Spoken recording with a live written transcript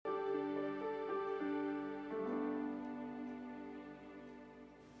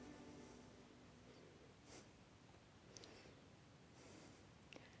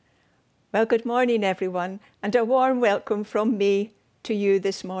Well, good morning, everyone, and a warm welcome from me to you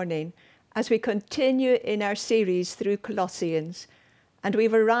this morning as we continue in our series through Colossians. And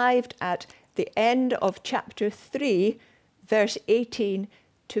we've arrived at the end of chapter 3, verse 18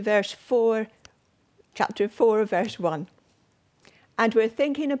 to verse 4, chapter 4, verse 1. And we're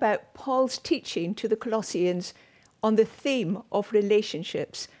thinking about Paul's teaching to the Colossians on the theme of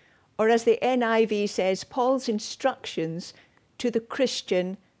relationships, or as the NIV says, Paul's instructions to the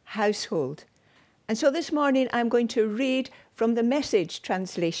Christian household. And so this morning I'm going to read from the Message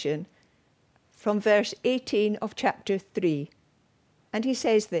translation from verse 18 of chapter 3. And he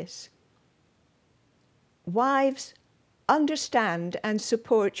says this: "Wives, understand and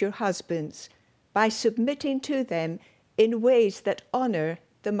support your husbands by submitting to them in ways that honor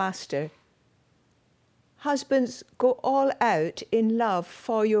the master. Husbands, go all out in love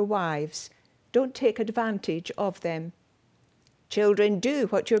for your wives. Don't take advantage of them. Children, do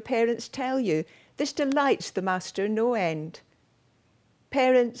what your parents tell you. This delights the master no end.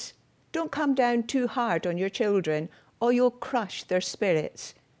 Parents, don't come down too hard on your children, or you'll crush their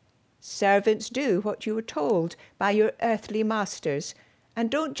spirits. Servants, do what you are told by your earthly masters, and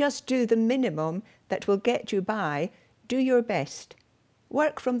don't just do the minimum that will get you by. Do your best.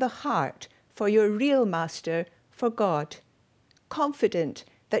 Work from the heart for your real master, for God, confident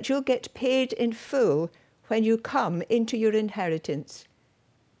that you'll get paid in full when you come into your inheritance.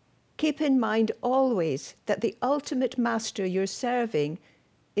 Keep in mind always that the ultimate master you're serving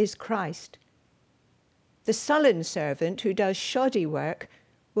is Christ. The sullen servant who does shoddy work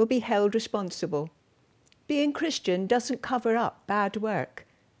will be held responsible. Being Christian doesn't cover up bad work.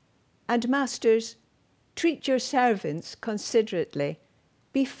 And masters, treat your servants considerately.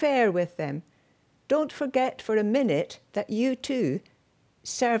 Be fair with them. Don't forget for a minute that you too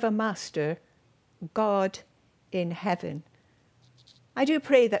serve a master, God in heaven." I do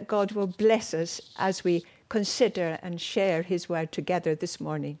pray that God will bless us as we consider and share his word together this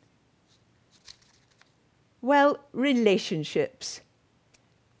morning. Well, relationships.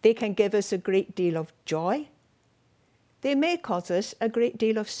 They can give us a great deal of joy. They may cause us a great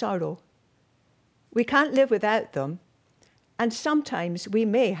deal of sorrow. We can't live without them, and sometimes we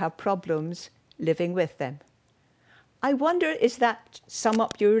may have problems living with them. I wonder, is that sum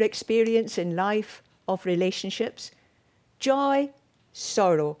up your experience in life of relationships? Joy,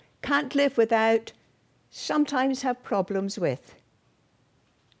 sorrow, can't live without, sometimes have problems with.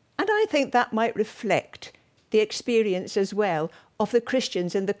 And I think that might reflect the experience as well of the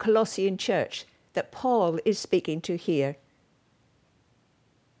Christians in the Colossian church that Paul is speaking to here.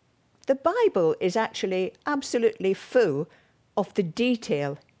 The Bible is actually absolutely full of the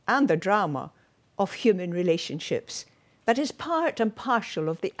detail and the drama of human relationships that is part and parcel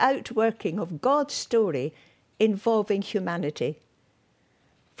of the outworking of God's story involving humanity.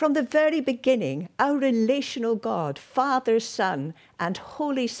 From the very beginning, our relational God, Father, Son, and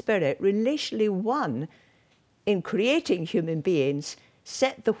Holy Spirit, relationally one in creating human beings,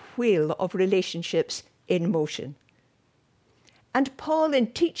 set the wheel of relationships in motion. And Paul,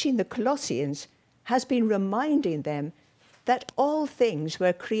 in teaching the Colossians, has been reminding them that all things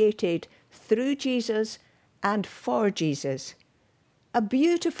were created through Jesus and for Jesus. A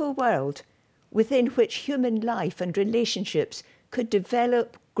beautiful world within which human life and relationships could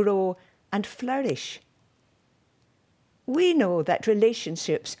develop, grow, and flourish. We know that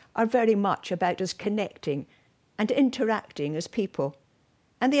relationships are very much about us connecting and interacting as people,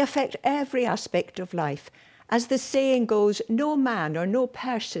 and they affect every aspect of life. As the saying goes, no man or no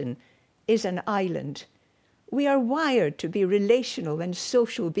person is an island. We are wired to be relational and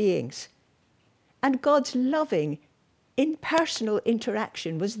social beings. And God's loving, impersonal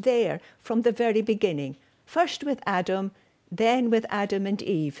interaction was there from the very beginning, first with Adam, then with Adam and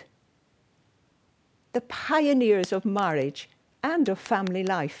Eve. The pioneers of marriage and of family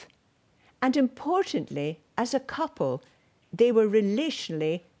life. And importantly, as a couple, they were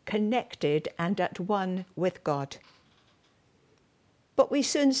relationally connected and at one with God. But we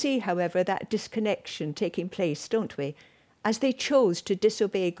soon see, however, that disconnection taking place, don't we? As they chose to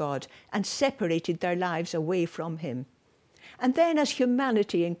disobey God and separated their lives away from him. And then as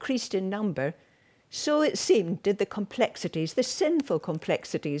humanity increased in number, so it seemed did the complexities, the sinful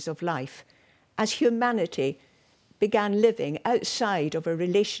complexities of life, as humanity began living outside of a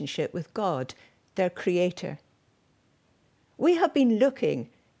relationship with God, their Creator. We have been looking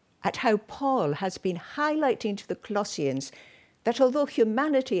at how Paul has been highlighting to the Colossians that although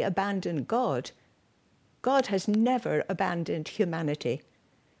humanity abandoned God, God has never abandoned humanity.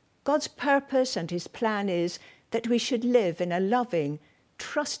 God's purpose and his plan is that we should live in a loving,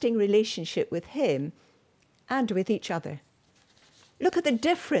 trusting relationship with him and with each other. Look at the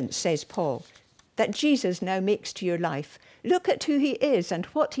difference, says Paul, that Jesus now makes to your life. Look at who he is and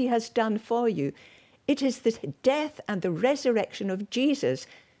what he has done for you. It is the death and the resurrection of Jesus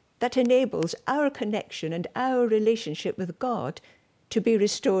that enables our connection and our relationship with God to be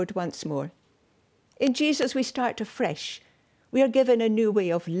restored once more. In Jesus, we start afresh. We are given a new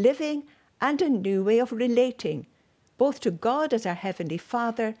way of living and a new way of relating, both to God as our Heavenly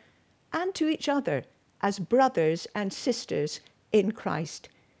Father and to each other as brothers and sisters in Christ.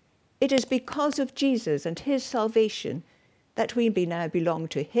 It is because of Jesus and his salvation that we now belong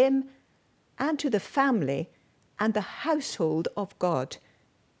to him and to the family and the household of God.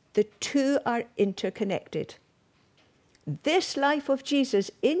 The two are interconnected. This life of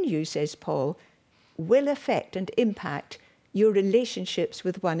Jesus in you, says Paul, will affect and impact your relationships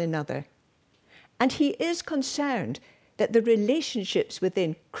with one another. And he is concerned that the relationships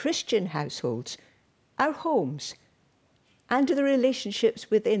within Christian households, our homes, and the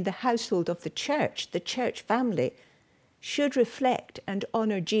relationships within the household of the church family, should reflect and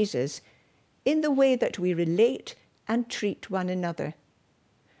honour Jesus in the way that we relate and treat one another.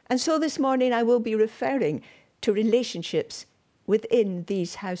 And so this morning I will be referring to relationships within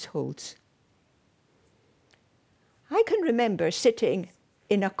these households. I can remember sitting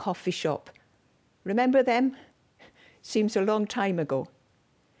in a coffee shop. Remember them? Seems a long time ago.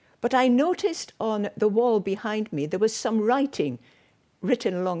 But I noticed on the wall behind me there was some writing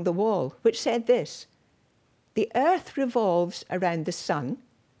written along the wall which said this: "The earth revolves around the sun.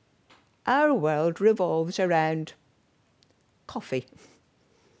 Our world revolves around coffee."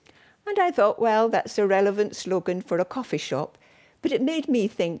 And I thought, well, that's a relevant slogan for a coffee shop, but it made me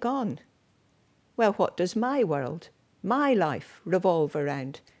think on. Well, what does my world, my life revolve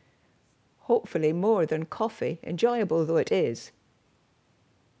around? Hopefully more than coffee, enjoyable though it is.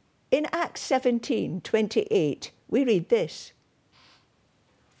 In Acts 17:28, we read this: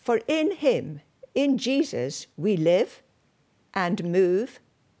 "For in him, in Jesus, we live and move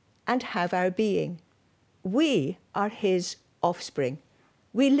and have our being. We are his offspring."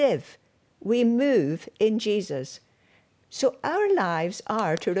 We live, we move in Jesus. So our lives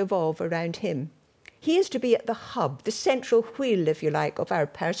are to revolve around him. He is to be at the hub, the central wheel, if you like, of our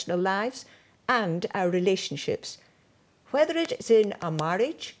personal lives and our relationships. Whether it is in a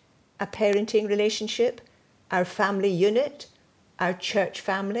marriage, a parenting relationship, our family unit, our church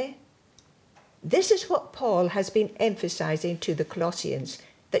family. This is what Paul has been emphasizing to the Colossians,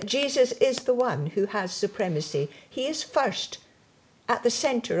 that Jesus is the one who has supremacy. He is first, at the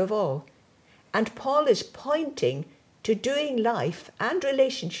center of all. And Paul is pointing to doing life and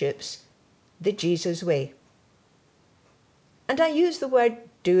relationships the Jesus way. And I use the word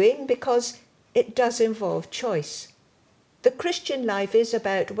doing because it does involve choice. The Christian life is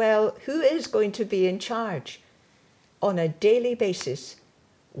about, well, who is going to be in charge on a daily basis?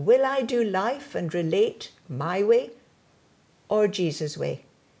 Will I do life and relate my way or Jesus' way?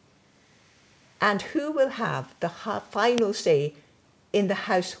 And who will have the final say in the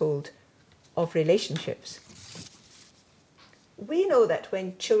household of relationships? We know that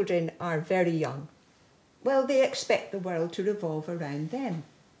when children are very young, well, they expect the world to revolve around them.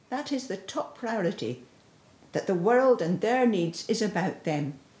 That is the top priority, that the world and their needs is about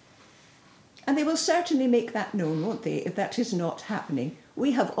them. And they will certainly make that known, won't they, if that is not happening.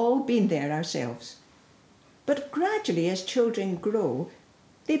 We have all been there ourselves. But gradually, as children grow,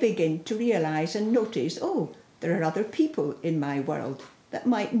 they begin to realise and notice, oh, there are other people in my world that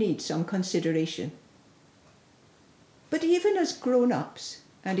might need some consideration. But even as grown-ups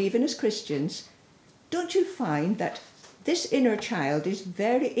and even as Christians, don't you find that this inner child is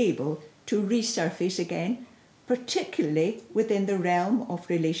very able to resurface again, particularly within the realm of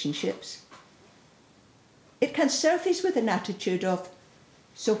relationships? It can surface with an attitude of,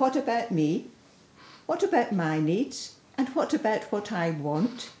 so what about me? What about my needs? And what about what I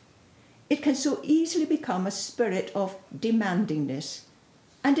want? It can so easily become a spirit of demandingness.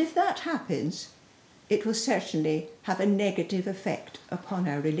 And if that happens, it will certainly have a negative effect upon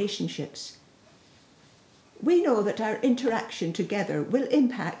our relationships. We know that our interaction together will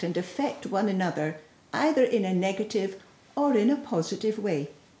impact and affect one another either in a negative or in a positive way.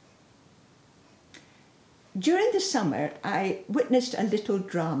 During the summer, I witnessed a little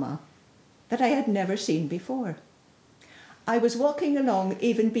drama that I had never seen before. I was walking along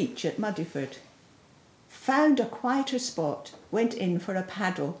Avon Beach at Muddyford, found a quieter spot, went in for a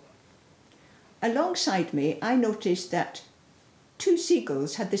paddle. Alongside me, I noticed that two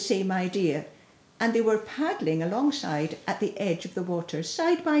seagulls had the same idea, and they were paddling alongside at the edge of the water,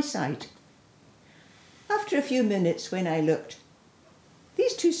 side by side. After a few minutes, when I looked,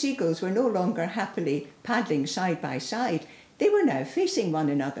 these two seagulls were no longer happily paddling side by side. They were now facing one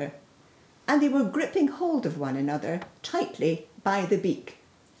another, and they were gripping hold of one another tightly by the beak,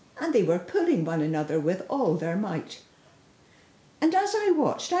 and they were pulling one another with all their might. And as I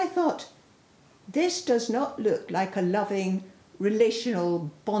watched, I thought, this does not look like a loving, relational,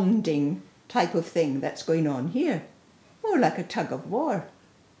 bonding type of thing that's going on here. More like a tug of war.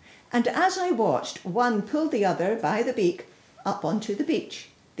 And as I watched, one pulled the other by the beak up onto the beach.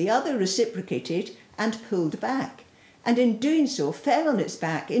 The other reciprocated and pulled back, and in doing so fell on its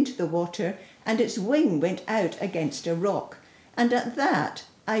back into the water, and its wing went out against a rock. And at that,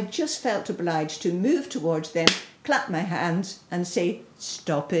 I just felt obliged to move towards them, clap my hands and say,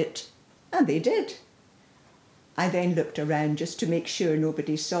 "Stop it." And they did. I then looked around just to make sure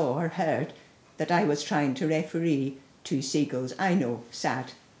nobody saw or heard that I was trying to referee two seagulls. I know,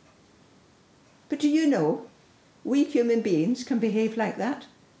 sad. But do you know, we human beings can behave like that,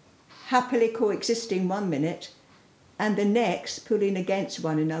 happily coexisting 1 minute and the next pulling against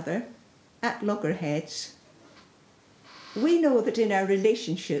one another at loggerheads. We know that in our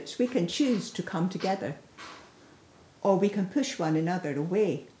relationships we can choose to come together, or we can push one another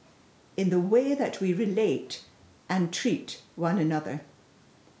away in the way that we relate and treat one another.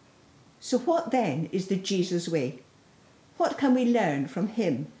 So what then is the Jesus way? What can we learn from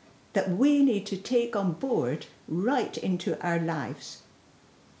him that we need to take on board right into our lives?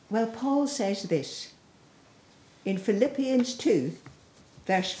 Well, Paul says this in Philippians 2,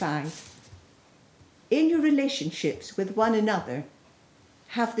 verse 5. In your relationships with one another,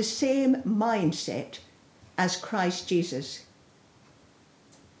 have the same mindset as Christ Jesus.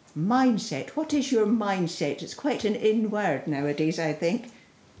 Mindset. What is your mindset? It's quite an in word nowadays, I think.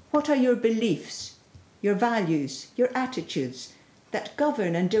 What are your beliefs, your values, your attitudes that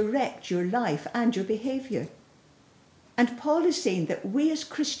govern and direct your life and your behaviour? And Paul is saying that we as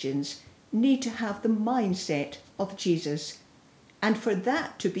Christians need to have the mindset of Jesus, and for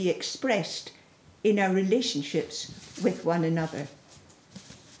that to be expressed in our relationships with one another.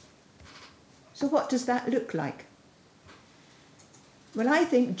 So what does that look like? Well, I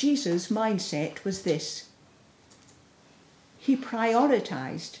think Jesus' mindset was this. He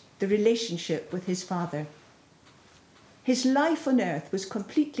prioritized the relationship with his Father. His life on earth was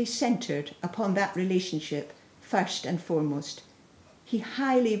completely centered upon that relationship first and foremost. He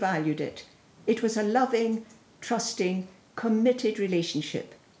highly valued it. It was a loving, trusting, committed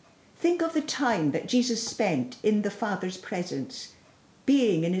relationship. Think of the time that Jesus spent in the Father's presence,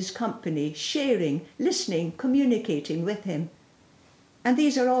 being in his company, sharing, listening, communicating with him. And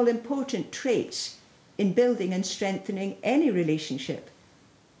these are all important traits in building and strengthening any relationship.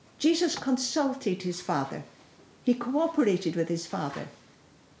 Jesus consulted his Father. He cooperated with his Father.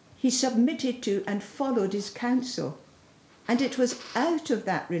 He submitted to and followed his counsel. And it was out of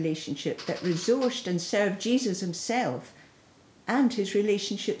that relationship that resourced and served Jesus himself and his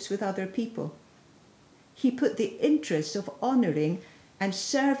relationships with other people. He put the interests of honouring and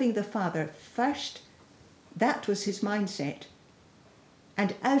serving the Father first. That was his mindset.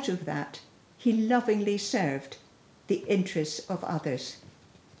 And out of that, he lovingly served the interests of others.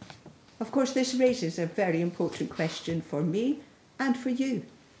 Of course, this raises a very important question for me and for you.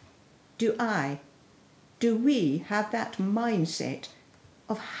 Do we have that mindset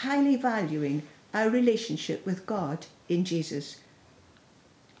of highly valuing our relationship with God in Jesus?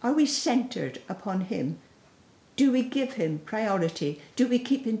 Are we centred upon him? Do we give him priority? Do we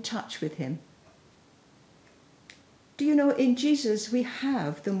keep in touch with him? Do you know, in Jesus we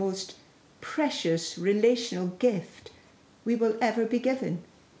have the most precious relational gift we will ever be given.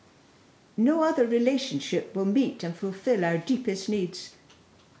 No other relationship will meet and fulfill our deepest needs.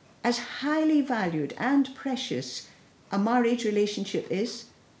 As highly valued and precious a marriage relationship is,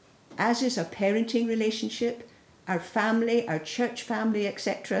 as is a parenting relationship, our family, our church family,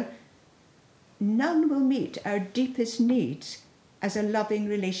 etc., none will meet our deepest needs as a loving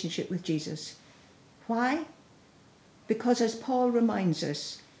relationship with Jesus. Why? Because, as Paul reminds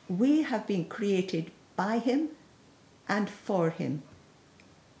us, we have been created by him and for him.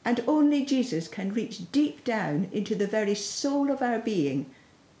 And only Jesus can reach deep down into the very soul of our being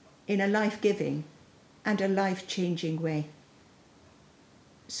in a life-giving and a life-changing way.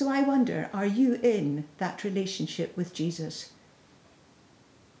 So I wonder, are you in that relationship with Jesus?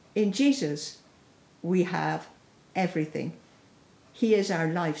 In Jesus, we have everything. He is our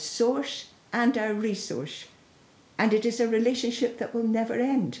life source and our resource. And it is a relationship that will never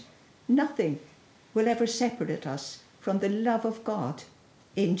end. Nothing will ever separate us from the love of God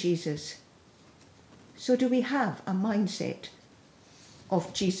in Jesus. So do we have a mindset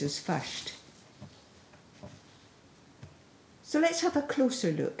of Jesus first? So let's have a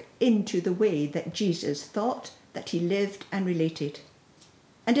closer look into the way that Jesus thought, that he lived and related.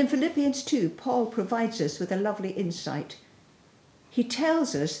 And in Philippians 2, Paul provides us with a lovely insight. He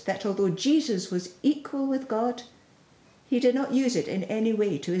tells us that although Jesus was equal with God, he did not use it in any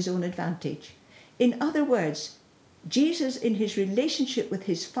way to his own advantage. In other words, Jesus, in his relationship with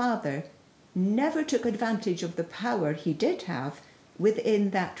his Father, never took advantage of the power he did have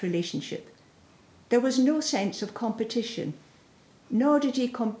within that relationship. There was no sense of competition, nor did he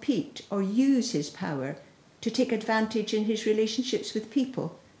compete or use his power to take advantage in his relationships with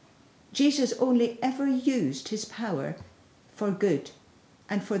people. Jesus only ever used his power for good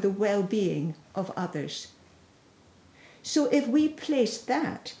and for the well-being of others. So if we place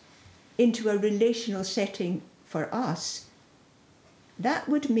that into a relational setting for us, that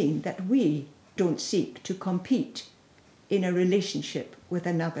would mean that we don't seek to compete in a relationship with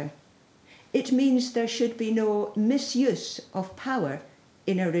another. It means there should be no misuse of power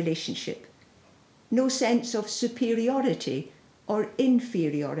in a relationship, no sense of superiority or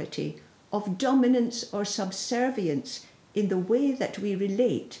inferiority, of dominance or subservience in the way that we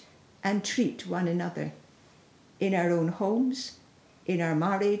relate and treat one another, in our own homes, in our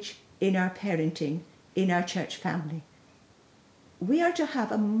marriage, in our parenting, in our church family. We are to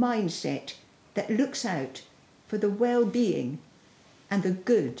have a mindset that looks out for the well-being and the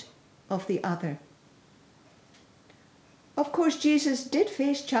good of the other. Of course, Jesus did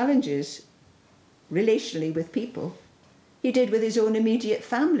face challenges relationally with people. He did with his own immediate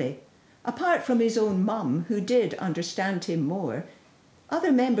family. Apart from his own mum, who did understand him more,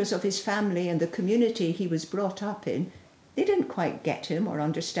 other members of his family and the community he was brought up in, they didn't quite get him or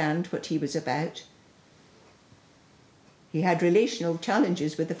understand what he was about. He had relational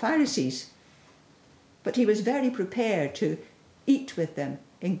challenges with the Pharisees, but he was very prepared to eat with them,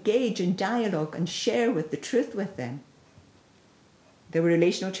 engage in dialogue and share the truth with them. There were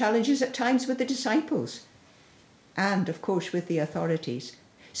relational challenges at times with the disciples and, of course, with the authorities.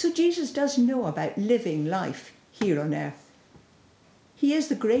 So Jesus does know about living life here on earth. He is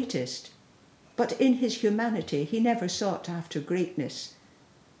the greatest, but in his humanity he never sought after greatness.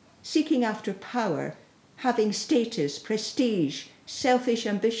 Seeking after power, having status, prestige, selfish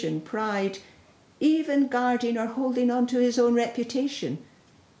ambition, pride, even guarding or holding on to his own reputation,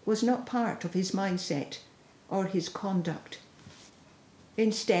 was not part of his mindset or his conduct.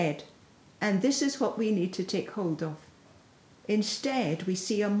 Instead, and this is what we need to take hold of, instead we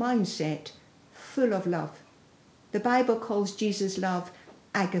see a mindset full of love. The Bible calls Jesus' love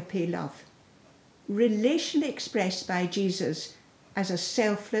agape love, relationally expressed by Jesus as a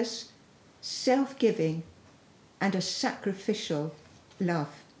selfless, self-giving, and a sacrificial love.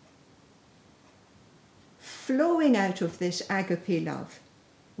 Flowing out of this agape love,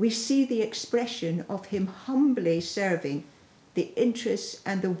 we see the expression of him humbly serving the interests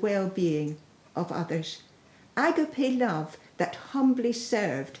and the well-being of others. Agape love that humbly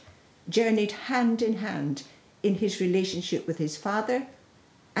served journeyed hand in hand in his relationship with his Father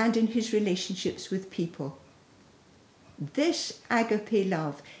and in his relationships with people. This agape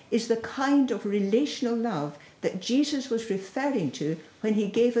love is the kind of relational love that Jesus was referring to when he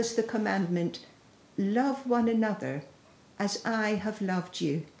gave us the commandment, love one another as I have loved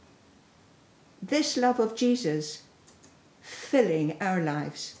you. This love of Jesus filling our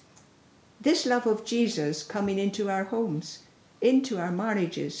lives. This love of Jesus coming into our homes, into our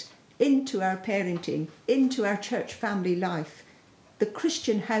marriages, into our parenting, into our church family life, the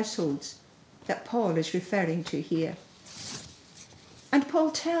Christian households that Paul is referring to here. And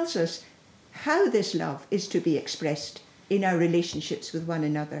Paul tells us how this love is to be expressed in our relationships with one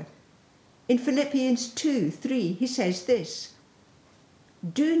another. In Philippians 2:3, he says this,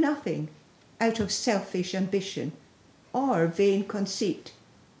 "Do nothing out of selfish ambition or vain conceit.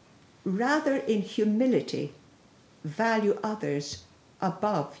 Rather, in humility, value others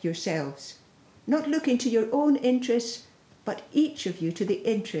above yourselves, not looking to your own interests, but each of you to the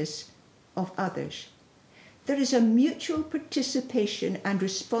interests of others." There is a mutual participation and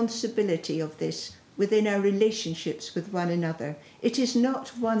responsibility of this within our relationships with one another. It is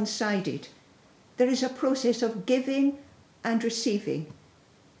not one-sided. There is a process of giving and receiving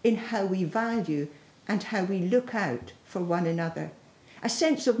in how we value and how we look out for one another. A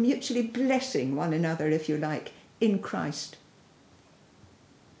sense of mutually blessing one another, if you like, in Christ.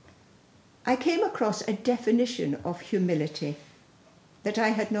 I came across a definition of humility that I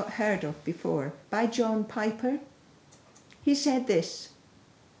had not heard of before by John Piper. He said this,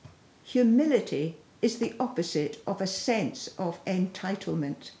 "Humility is the opposite of a sense of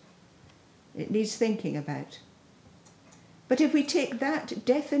entitlement." It needs thinking about. But if we take that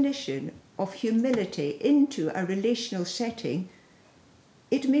definition of humility into a relational setting,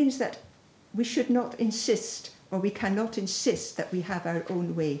 it means that we should not insist or we cannot insist that we have our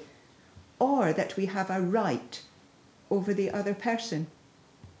own way, or that we have a right over the other person.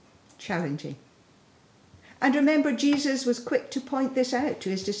 Challenging. And remember, Jesus was quick to point this out to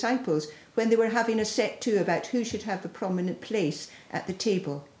his disciples when they were having a set to about who should have the prominent place at the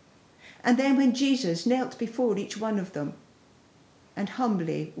table. And then when Jesus knelt before each one of them and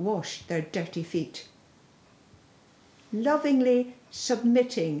humbly washed their dirty feet, lovingly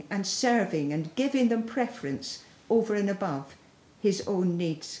submitting and serving and giving them preference over and above his own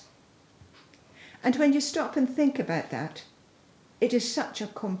needs. And when you stop and think about that, it is such a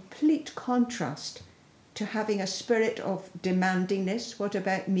complete contrast to having a spirit of demandingness. What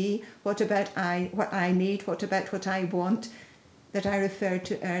about me? What about what I need? What about what I want, that I referred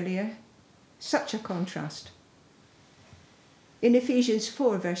to earlier? Such a contrast. In Ephesians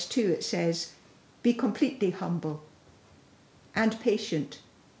 4 verse 2 it says, "Be completely humble and patient,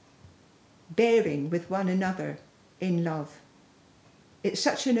 bearing with one another in love." It's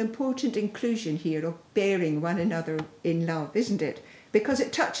such an important inclusion here of bearing one another in love, isn't it? Because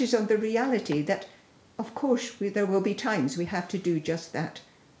it touches on the reality that, of course, there will be times we have to do just that.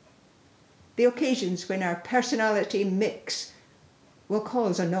 The occasions when our personality mix will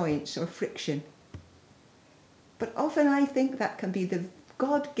cause annoyance or friction. But often I think that can be the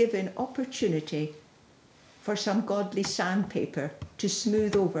God-given opportunity for some godly sandpaper to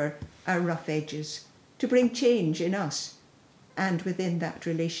smooth over our rough edges, to bring change in us and within that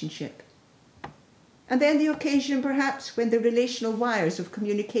relationship. And then the occasion perhaps when the relational wires of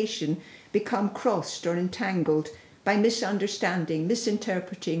communication become crossed or entangled by misunderstanding,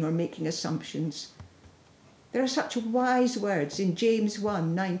 misinterpreting or making assumptions. There are such wise words in James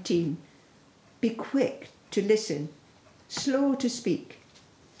 1:19. Be quick to listen, slow to speak,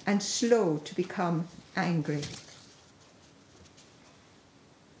 and slow to become angry.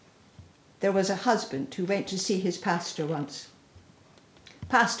 There was a husband who went to see his pastor once.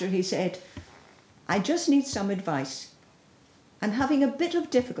 "Pastor," he said, "I just need some advice. I'm having a bit of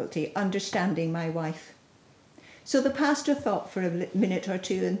difficulty understanding my wife." So the pastor thought for a minute or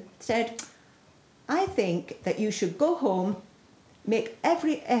two and said, "I think that you should go home, make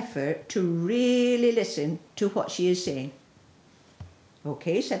every effort to really listen to what she is saying."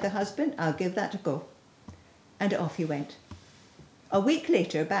 "Okay," said the husband, "I'll give that a go." And off he went. A week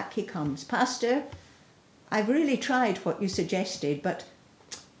later, back he comes. "Pastor, I've really tried what you suggested, but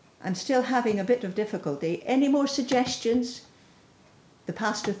I'm still having a bit of difficulty. Any more suggestions?" The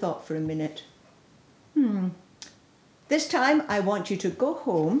pastor thought for a minute. "This time I want you to go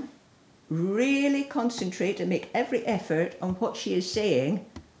home, really concentrate and make every effort on what she is saying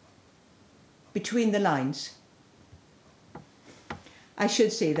between the lines." I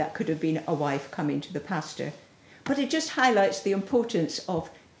should say that could have been a wife coming to the pastor, but it just highlights the importance of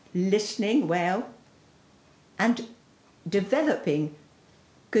listening well and developing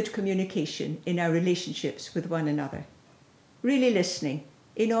good communication in our relationships with one another. Really listening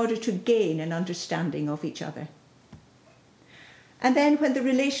in order to gain an understanding of each other. And then when the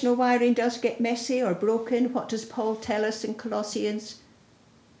relational wiring does get messy or broken, what does Paul tell us in Colossians?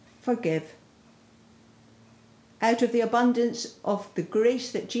 Forgive. Out of the abundance of the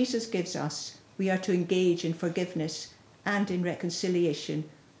grace that Jesus gives us, we are to engage in forgiveness and in reconciliation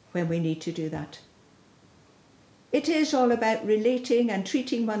when we need to do that. It is all about relating and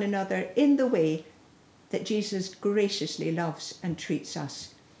treating one another in the way that Jesus graciously loves and treats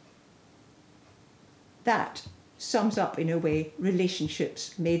us. That sums up, in a way,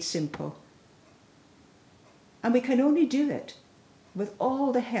 relationships made simple. And we can only do it with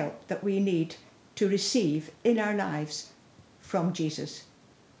all the help that we need to receive in our lives from Jesus.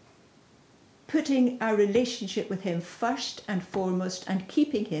 Putting our relationship with him first and foremost and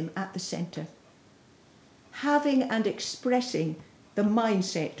keeping him at the centre. Having and expressing the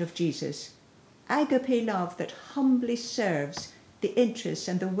mindset of Jesus. Agape love that humbly serves the interests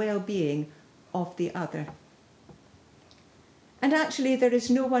and the well-being of the other. And actually, there is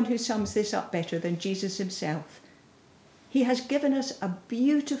no one who sums this up better than Jesus himself. He has given us a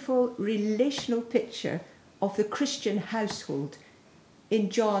beautiful relational picture of the Christian household in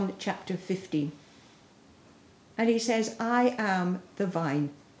John chapter 15. And he says, "I am the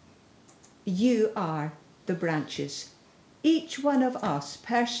vine. You are the branches." Each one of us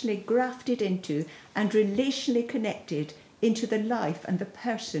personally grafted into and relationally connected into the life and the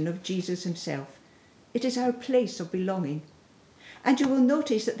person of Jesus himself. It is our place of belonging. And you will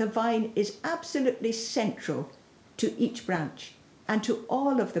notice that the vine is absolutely central to each branch and to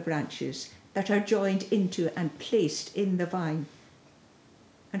all of the branches that are joined into and placed in the vine.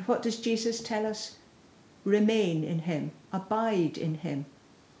 And what does Jesus tell us? Remain in him, abide in him.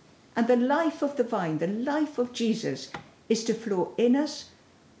 And the life of the vine, the life of Jesus, is to flow in us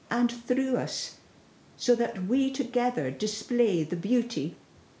and through us, so that we together display the beauty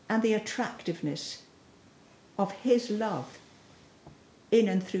and the attractiveness of his love in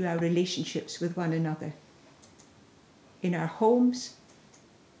and through our relationships with one another, in our homes,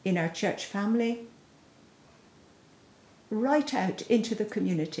 in our church family, right out into the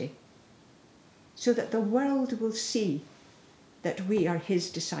community, so that the world will see that we are his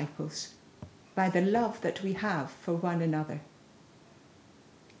disciples by the love that we have for one another.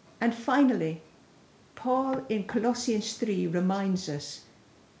 And finally, Paul in Colossians 3 reminds us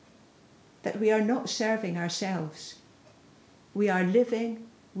that we are not serving ourselves. We are living,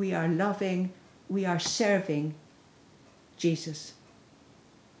 we are loving, we are serving Jesus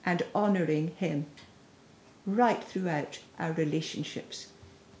and honouring him right throughout our relationships.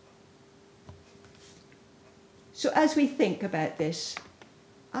 So as we think about this,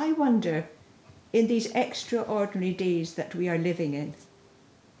 I wonder, in these extraordinary days that we are living in,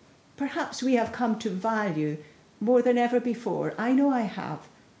 perhaps we have come to value more than ever before, I know I have,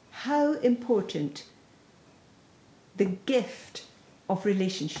 how important the gift of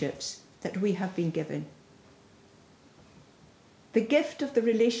relationships that we have been given. The gift of the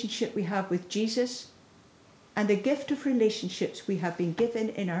relationship we have with Jesus, and the gift of relationships we have been given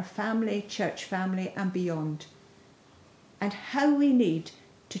in our family, church family, and beyond. And how we need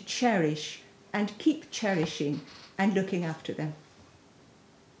to cherish and keep cherishing and looking after them.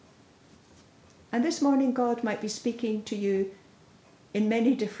 And this morning God might be speaking to you in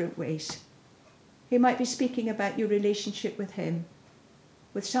many different ways. He might be speaking about your relationship with him,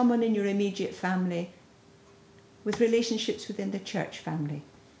 with someone in your immediate family, with relationships within the church family.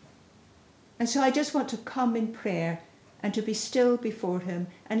 And so I just want to come in prayer and to be still before him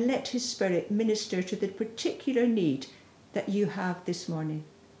and let his Spirit minister to the particular need that you have this morning.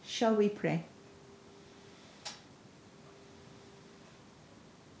 Shall we pray?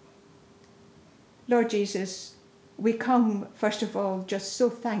 Lord Jesus, we come first of all just so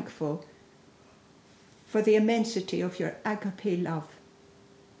thankful for the immensity of your agape love,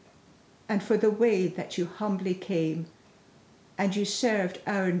 and for the way that you humbly came and you served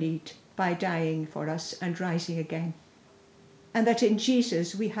our need by dying for us and rising again. And that in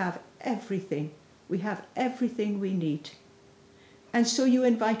Jesus we have everything. We have everything we need. And so you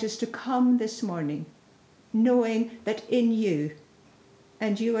invite us to come this morning, knowing that in you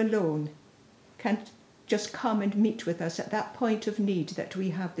and you alone can just come and meet with us at that point of need that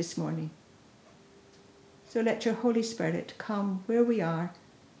we have this morning. So let your Holy Spirit come where we are,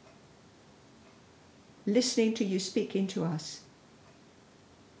 listening to you speaking to us.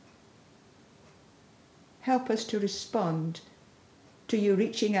 Help us to respond to you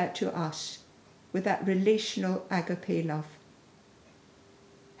reaching out to us with that relational agape love.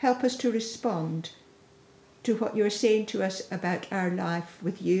 Help us to respond to what you're saying to us about our life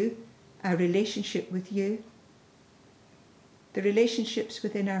with you, our relationship with you, the relationships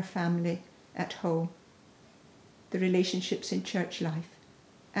within our family at home, the relationships in church life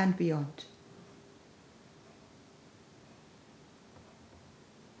and beyond.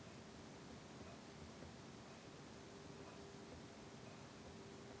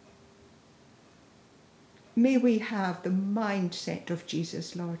 May we have the mindset of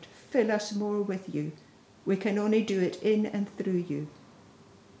Jesus, Lord. Fill us more with you. We can only do it in and through you.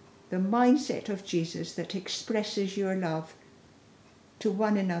 The mindset of Jesus that expresses your love to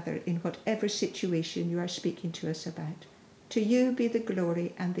one another in whatever situation you are speaking to us about. To you be the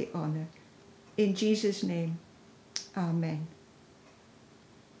glory and the honour. In Jesus' name, amen.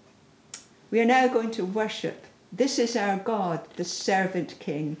 We are now going to worship. This is our God, the servant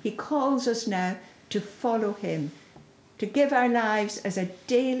King. He calls us now to follow him, to give our lives as a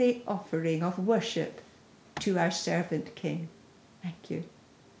daily offering of worship to our servant King. Thank you.